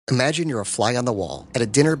Imagine you're a fly on the wall at a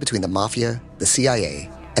dinner between the mafia, the CIA,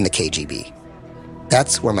 and the KGB.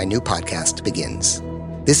 That's where my new podcast begins.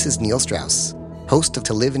 This is Neil Strauss, host of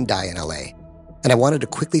To Live and Die in LA, and I wanted to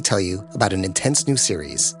quickly tell you about an intense new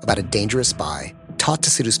series about a dangerous spy taught to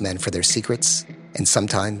seduce men for their secrets and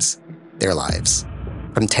sometimes their lives.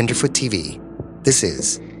 From Tenderfoot TV, this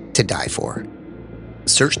is To Die For.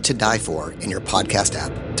 Search To Die For in your podcast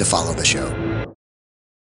app to follow the show.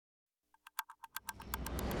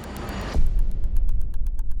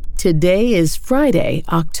 Today is Friday,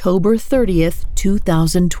 October 30th,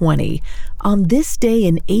 2020. On this day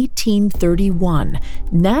in 1831,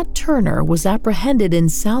 Nat Turner was apprehended in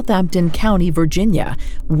Southampton County, Virginia,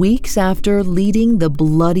 weeks after leading the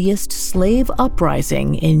bloodiest slave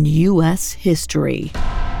uprising in U.S. history.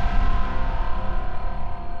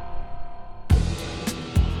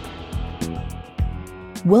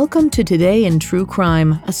 Welcome to Today in True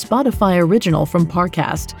Crime, a Spotify original from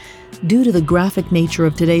Parcast. Due to the graphic nature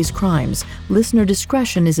of today's crimes, listener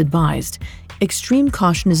discretion is advised. Extreme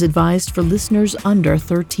caution is advised for listeners under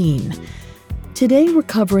 13. Today we're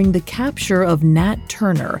covering the capture of Nat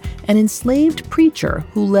Turner, an enslaved preacher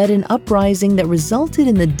who led an uprising that resulted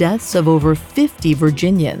in the deaths of over 50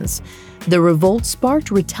 Virginians. The revolt sparked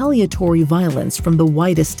retaliatory violence from the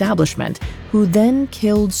white establishment, who then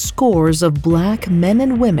killed scores of black men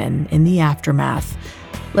and women in the aftermath.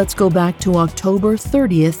 Let's go back to October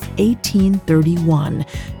 30th, 1831,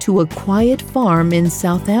 to a quiet farm in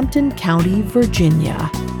Southampton County, Virginia.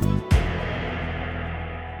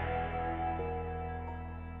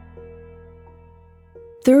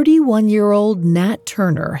 "31-year-old Nat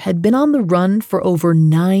Turner had been on the run for over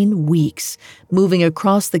 9 weeks, moving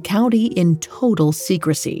across the county in total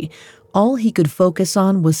secrecy. All he could focus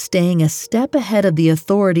on was staying a step ahead of the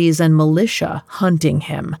authorities and militia hunting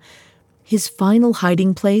him. His final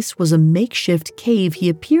hiding place was a makeshift cave he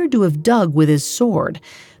appeared to have dug with his sword.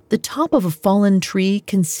 The top of a fallen tree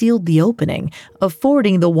concealed the opening,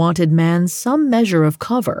 affording the wanted man some measure of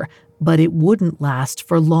cover, but it wouldn't last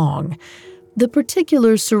for long. The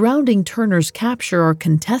particulars surrounding Turner's capture are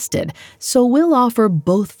contested, so we'll offer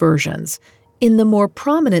both versions. In the more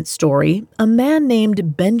prominent story, a man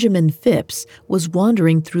named Benjamin Phipps was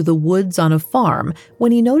wandering through the woods on a farm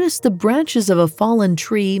when he noticed the branches of a fallen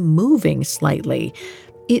tree moving slightly.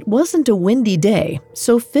 It wasn't a windy day,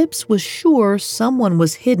 so Phipps was sure someone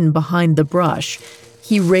was hidden behind the brush.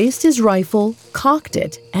 He raised his rifle, cocked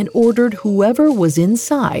it, and ordered whoever was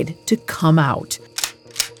inside to come out.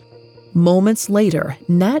 Moments later,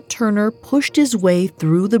 Nat Turner pushed his way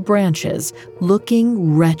through the branches,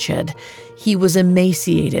 looking wretched. He was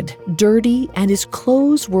emaciated, dirty, and his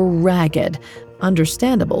clothes were ragged,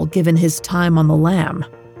 understandable given his time on the lam.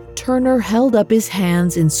 Turner held up his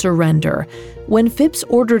hands in surrender. When Phipps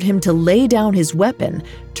ordered him to lay down his weapon,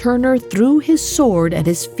 Turner threw his sword at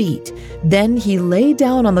his feet. Then he lay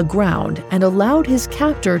down on the ground and allowed his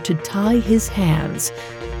captor to tie his hands.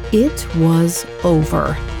 It was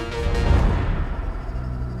over.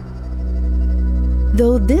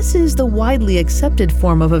 Though this is the widely accepted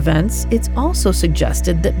form of events, it's also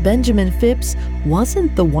suggested that Benjamin Phipps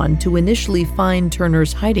wasn't the one to initially find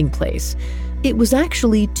Turner's hiding place. It was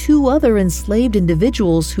actually 2 other enslaved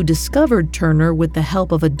individuals who discovered Turner with the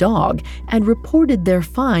help of a dog and reported their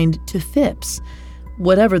find to Phipps.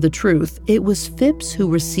 Whatever the truth, it was Phipps who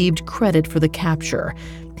received credit for the capture.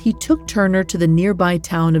 He took Turner to the nearby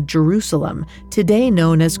town of Jerusalem, today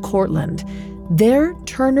known as Cortland. There,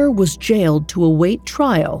 Turner was jailed to await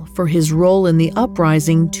trial for his role in the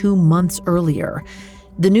uprising 2 months earlier.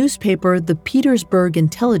 The newspaper, the Petersburg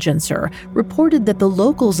Intelligencer, reported that the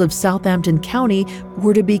locals of Southampton County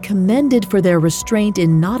were to be commended for their restraint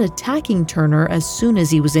in not attacking Turner as soon as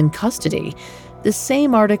he was in custody. The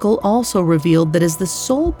same article also revealed that as the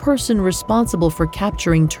sole person responsible for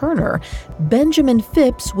capturing Turner, Benjamin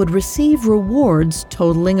Phipps would receive rewards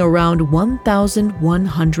totaling around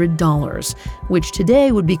 $1,100, which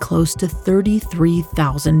today would be close to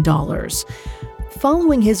 $33,000.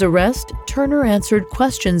 Following his arrest, Turner answered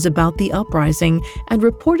questions about the uprising and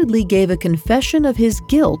reportedly gave a confession of his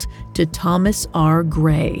guilt to Thomas R.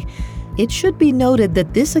 Gray. It should be noted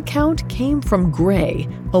that this account came from Gray,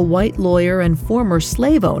 a white lawyer and former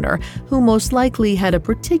slave owner who most likely had a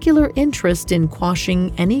particular interest in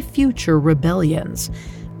quashing any future rebellions.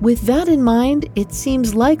 With that in mind, it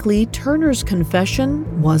seems likely Turner's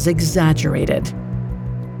confession was exaggerated.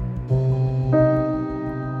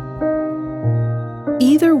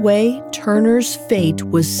 Either way, Turner's fate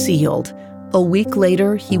was sealed. A week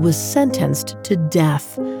later, he was sentenced to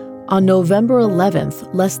death. On November 11th,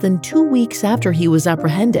 less than 2 weeks after he was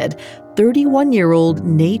apprehended, 31-year-old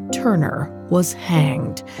Nate Turner was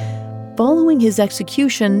hanged. Following his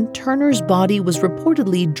execution, Turner's body was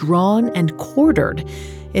reportedly drawn and quartered.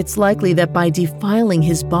 It's likely that by defiling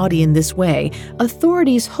his body in this way,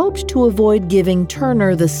 authorities hoped to avoid giving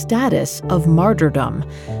Turner the status of martyrdom.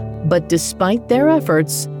 But despite their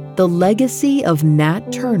efforts, the legacy of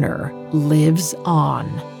Nat Turner lives on.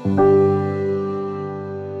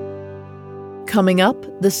 Coming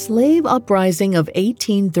up, the slave uprising of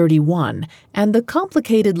 1831 and the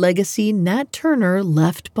complicated legacy Nat Turner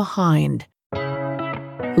left behind.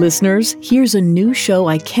 Listeners, here's a new show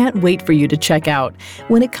I can't wait for you to check out.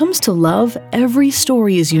 When it comes to love, every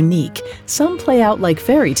story is unique. Some play out like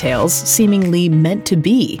fairy tales, seemingly meant to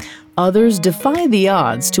be. Others defy the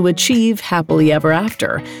odds to achieve happily ever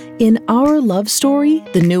after. In Our Love Story,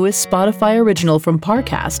 the newest Spotify original from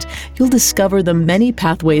Parcast, you'll discover the many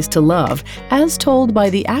pathways to love, as told by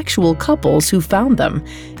the actual couples who found them.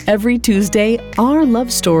 Every Tuesday, Our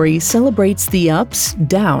Love Story celebrates the ups,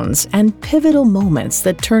 downs, and pivotal moments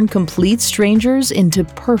that turn complete strangers into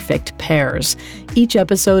perfect pairs. Each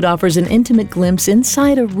episode offers an intimate glimpse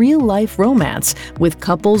inside a real-life romance, with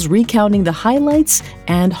couples recounting the highlights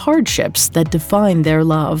and hardships that define their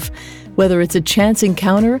love. Whether it's a chance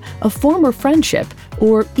encounter, a former friendship,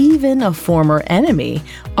 or even a former enemy,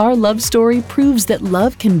 Our Love Story proves that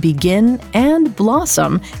love can begin and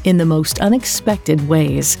blossom in the most unexpected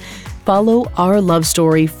ways. Follow Our Love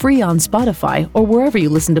Story free on Spotify or wherever you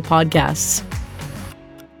listen to podcasts.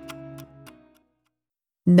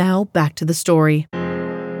 Now back to the story.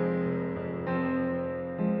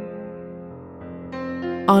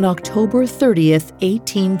 On October 30th,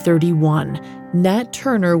 1831, Nat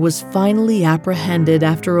Turner was finally apprehended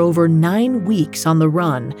after over 9 weeks on the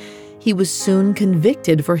run. He was soon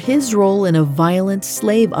convicted for his role in a violent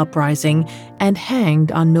slave uprising and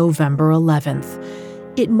hanged on November 11th.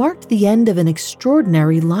 It marked the end of an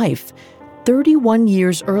extraordinary life. 31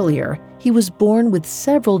 years earlier, he was born with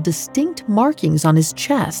several distinct markings on his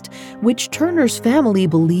chest, which Turner's family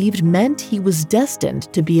believed meant he was destined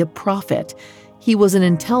to be a prophet. He was an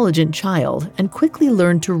intelligent child and quickly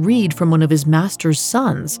learned to read from one of his master's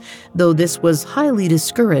sons, though this was highly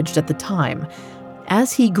discouraged at the time.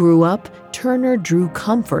 As he grew up, Turner drew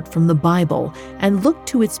comfort from the Bible and looked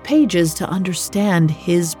to its pages to understand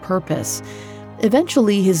his purpose.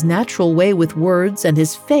 Eventually, his natural way with words and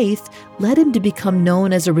his faith led him to become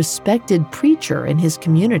known as a respected preacher in his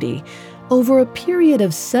community. Over a period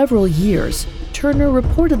of several years, Turner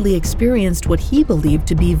reportedly experienced what he believed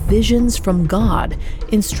to be visions from God,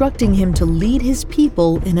 instructing him to lead his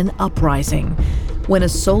people in an uprising. When a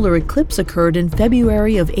solar eclipse occurred in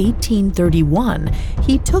February of 1831,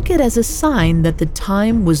 he took it as a sign that the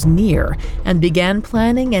time was near and began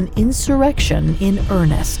planning an insurrection in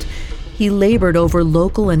earnest. He labored over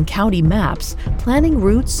local and county maps, planning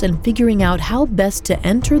routes and figuring out how best to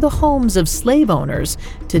enter the homes of slave owners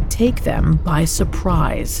to take them by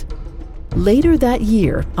surprise. Later that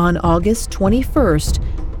year, on August 21st,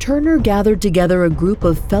 Turner gathered together a group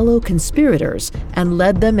of fellow conspirators and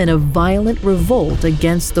led them in a violent revolt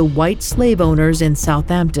against the white slave owners in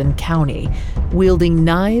Southampton County. Wielding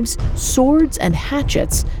knives, swords, and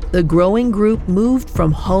hatchets, the growing group moved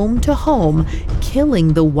from home to home,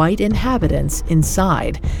 killing the white inhabitants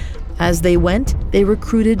inside. As they went, they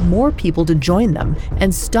recruited more people to join them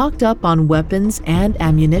and stocked up on weapons and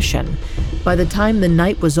ammunition. By the time the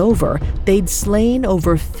night was over, they'd slain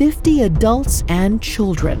over 50 adults and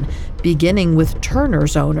children, beginning with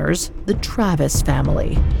Turner's owners, the Travis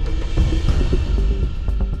family.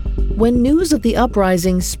 When news of the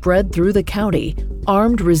uprising spread through the county,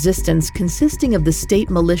 armed resistance consisting of the state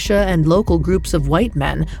militia and local groups of white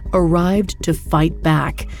men arrived to fight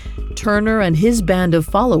back. Turner and his band of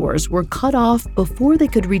followers were cut off before they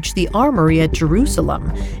could reach the armory at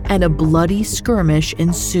Jerusalem, and a bloody skirmish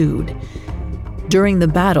ensued. During the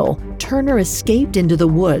battle, Turner escaped into the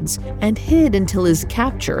woods and hid until his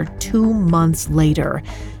capture 2 months later.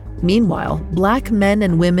 Meanwhile, black men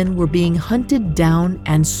and women were being hunted down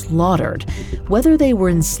and slaughtered. Whether they were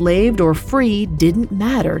enslaved or free didn't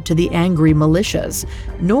matter to the angry militias,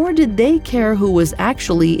 nor did they care who was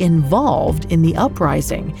actually involved in the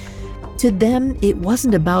uprising. To them, it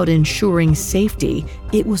wasn't about ensuring safety,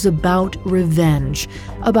 it was about revenge,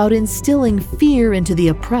 about instilling fear into the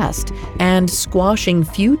oppressed and squashing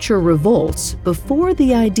future revolts before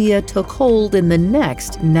the idea took hold in the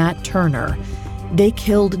next Nat Turner. They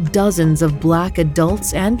killed dozens of black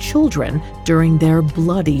adults and children during their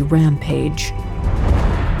bloody rampage.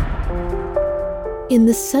 In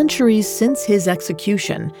the centuries since his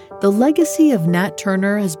execution, the legacy of Nat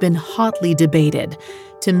Turner has been hotly debated.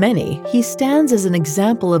 To many, he stands as an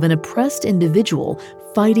example of an oppressed individual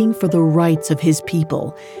fighting for the rights of his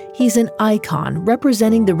people. He's an icon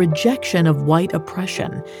representing the rejection of white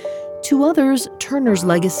oppression. To others, Turner's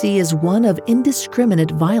legacy is one of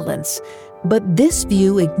indiscriminate violence. But this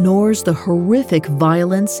view ignores the horrific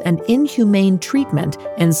violence and inhumane treatment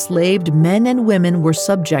enslaved men and women were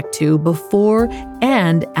subject to before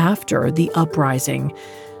and after the uprising.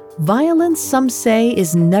 Violence, some say,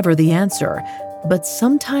 is never the answer, but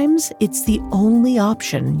sometimes it's the only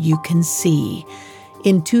option you can see.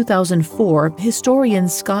 In 2004, historian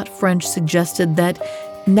Scott French suggested that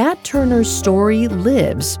Nat Turner's story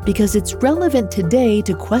lives because it's relevant today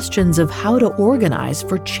to questions of how to organize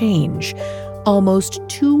for change. Almost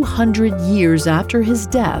 200 years after his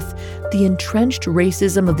death, the entrenched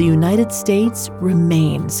racism of the United States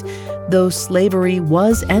remains. Though slavery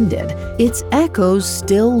was ended, its echoes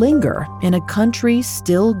still linger in a country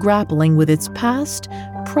still grappling with its past,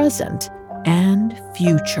 present, and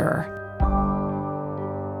future.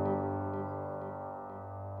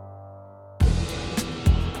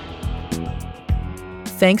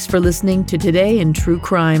 Thanks for listening to Today in True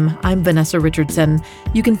Crime. I'm Vanessa Richardson.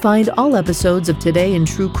 You can find all episodes of Today in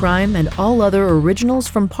True Crime and all other originals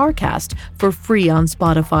from Parcast for free on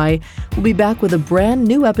Spotify. We'll be back with a brand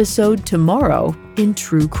new episode tomorrow in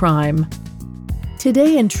True Crime.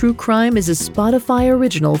 Today in True Crime is a Spotify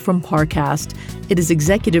original from Parcast. It is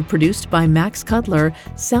executive produced by Max Cutler,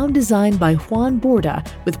 sound designed by Juan Borda,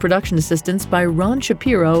 with production assistance by Ron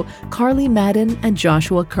Shapiro, Carly Madden, and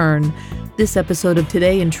Joshua Kern. This episode of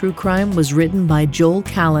Today in True Crime was written by Joel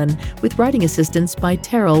Callan, with writing assistance by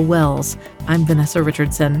Terrell Wells. I'm Vanessa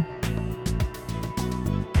Richardson.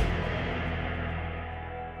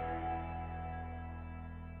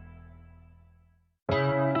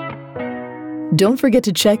 Don't forget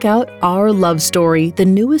to check out Our Love Story, the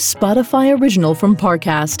newest Spotify original from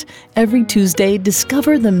Parcast. Every Tuesday,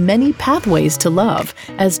 discover the many pathways to love,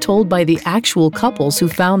 as told by the actual couples who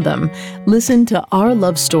found them. Listen to Our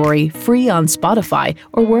Love Story free on Spotify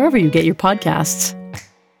or wherever you get your podcasts.